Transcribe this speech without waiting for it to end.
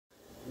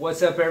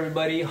What's up,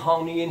 everybody?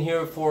 Nugget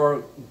here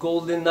for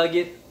Golden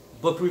Nugget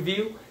book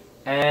review.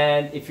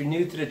 And if you're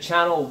new to the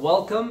channel,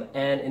 welcome.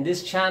 And in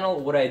this channel,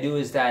 what I do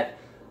is that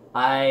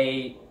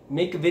I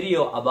make a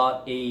video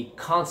about a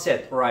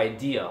concept or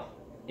idea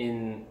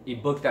in a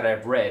book that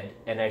I've read,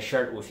 and I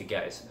share it with you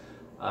guys.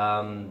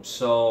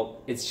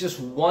 So it's just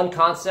one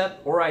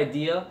concept or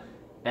idea,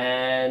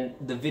 and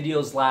the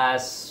videos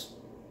last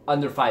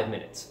under 5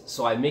 minutes.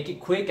 So I make it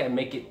quick, I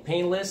make it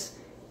painless,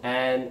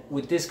 and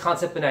with this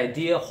concept and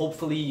idea,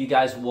 hopefully you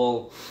guys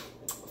will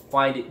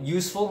find it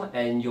useful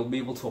and you'll be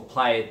able to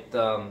apply it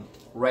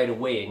right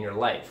away in your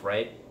life,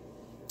 right?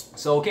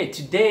 So okay,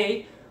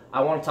 today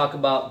I want to talk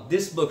about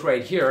this book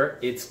right here.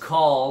 It's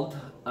called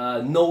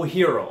No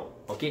Hero.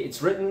 Okay, it's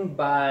written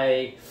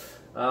by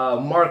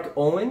Mark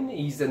Owen.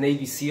 He's the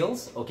Navy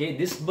SEALs. Okay,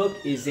 this book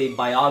is a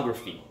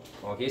biography.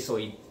 Okay, so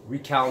he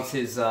recounts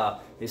his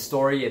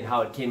story and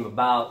how it came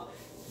about.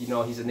 You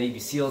know, he's a Navy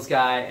SEALs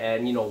guy,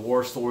 and you know,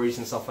 war stories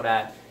and stuff like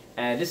that.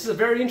 And this is a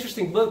very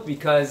interesting book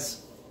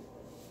because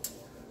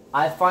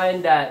I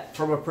find that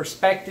from a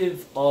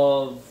perspective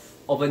of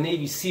a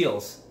Navy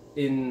SEALs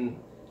in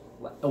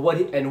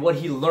what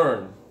he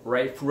learned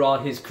right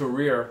throughout his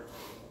career.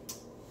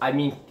 I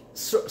mean,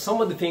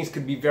 some of the things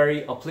could be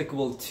very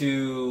applicable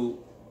to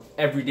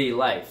everyday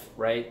life,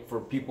 right,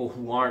 for people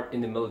who aren't in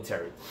the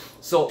military.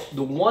 So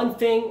the one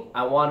thing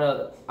I want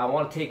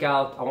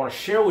to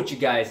share with you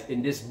guys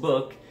in this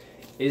book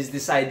is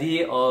this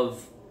idea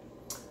of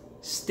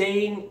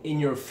staying in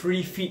your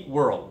 3 feet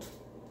world.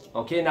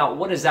 Okay, now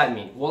what does that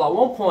mean? Well, at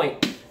one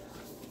point,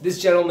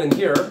 this gentleman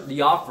here,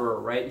 the author,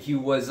 right, he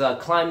was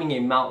climbing a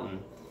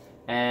mountain,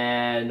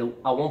 and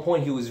at one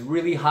point he was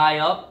really high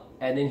up,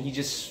 and then he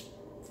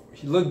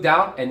looked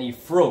down and he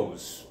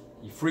froze.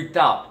 He freaked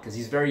out because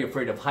he's very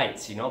afraid of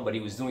heights, you know, but he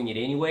was doing it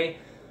anyway.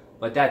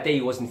 But that day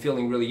he wasn't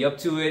feeling really up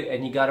to it,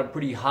 and he got up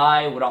pretty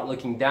high without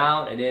looking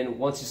down. And then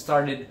once he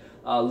started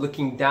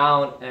looking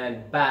down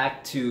and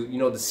back to, you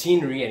know, the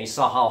scenery, and he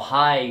saw how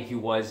high he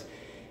was,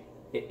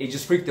 it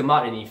just freaked him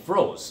out and he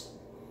froze.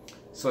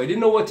 So he didn't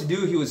know what to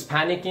do. He was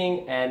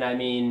panicking, and I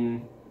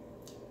mean,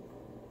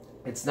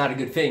 it's not a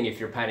good thing if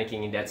you're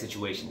panicking in that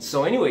situation.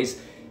 So anyways,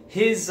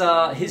 his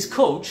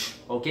coach,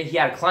 okay, he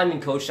had a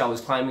climbing coach that was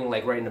climbing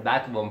like right in the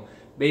back of him,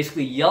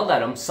 basically yelled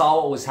at him,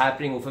 saw what was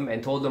happening with him,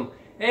 and told him,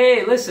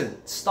 hey, listen,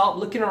 stop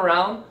looking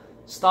around,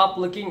 stop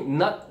looking,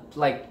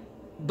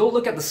 don't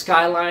look at the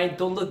skyline,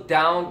 don't look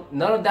down,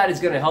 none of that is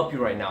going to help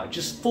you right now.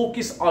 Just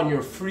focus on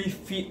your 3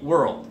 feet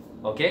world,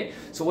 okay?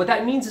 So what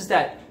that means is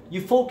that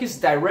you focus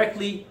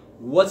directly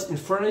what's in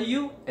front of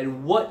you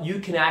and what you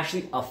can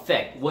actually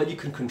affect, what you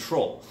can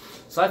control.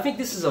 So I think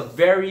this is a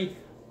very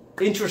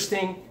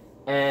interesting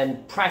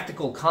and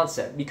practical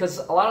concept, because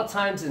a lot of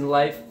times in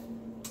life,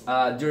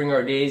 during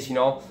our days, you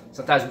know,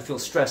 sometimes we feel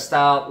stressed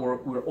out, or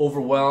we're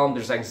overwhelmed,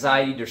 there's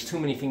anxiety, there's too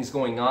many things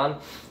going on.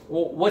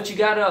 Well, what you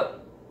gotta,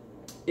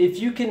 if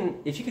you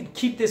can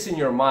keep this in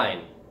your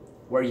mind,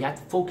 where you have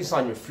to focus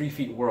on your 3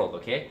 feet world,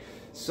 okay?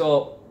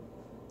 So,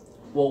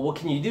 well, what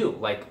can you do?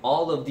 Like,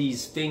 all of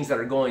these things that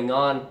are going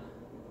on,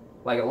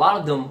 like a lot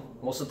of them,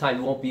 most of the time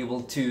you won't be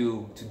able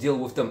to deal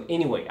with them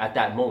anyway at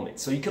that moment.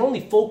 So you can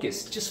only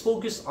just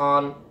focus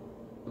on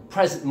the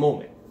present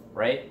moment,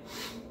 right?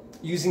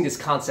 Using this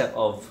concept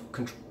of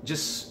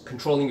just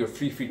controlling your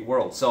 3 feet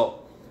world.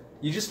 So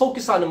you just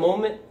focus on the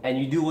moment and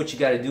you do what you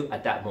got to do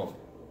at that moment,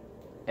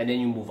 and then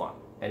you move on,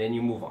 and then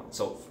you move on.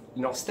 So,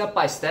 you know, step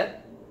by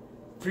step,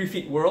 3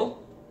 feet world.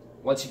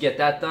 Once you get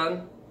that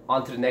done,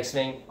 on to the next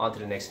thing, on to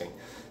the next thing.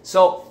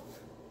 So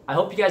I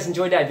hope you guys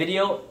enjoyed that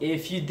video.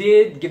 If you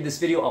did, give this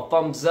video a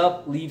thumbs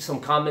up, leave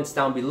some comments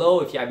down below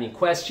if you have any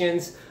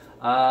questions.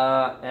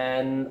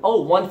 And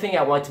oh, one thing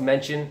I want to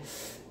mention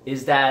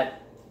is that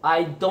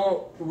I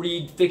don't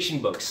read fiction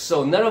books.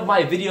 So none of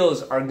my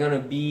videos are gonna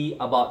be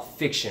about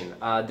fiction.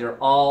 They're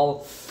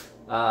all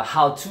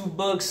how-to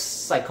books,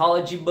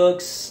 psychology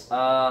books,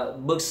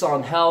 books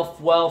on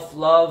health, wealth,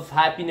 love,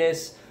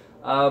 happiness.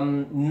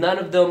 None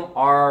of them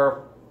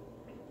are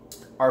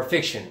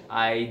fiction.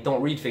 I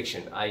don't read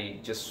fiction.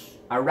 I'd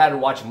rather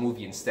watch a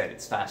movie instead.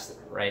 It's faster,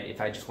 right? If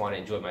I just want to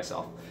enjoy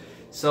myself.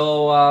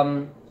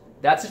 So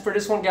that's it for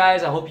this one,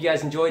 guys. I hope you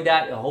guys enjoyed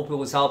that. I hope it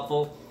was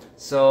helpful.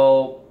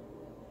 So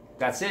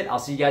that's it. I'll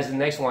see you guys in the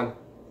next one.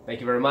 Thank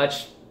you very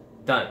much.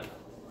 Done.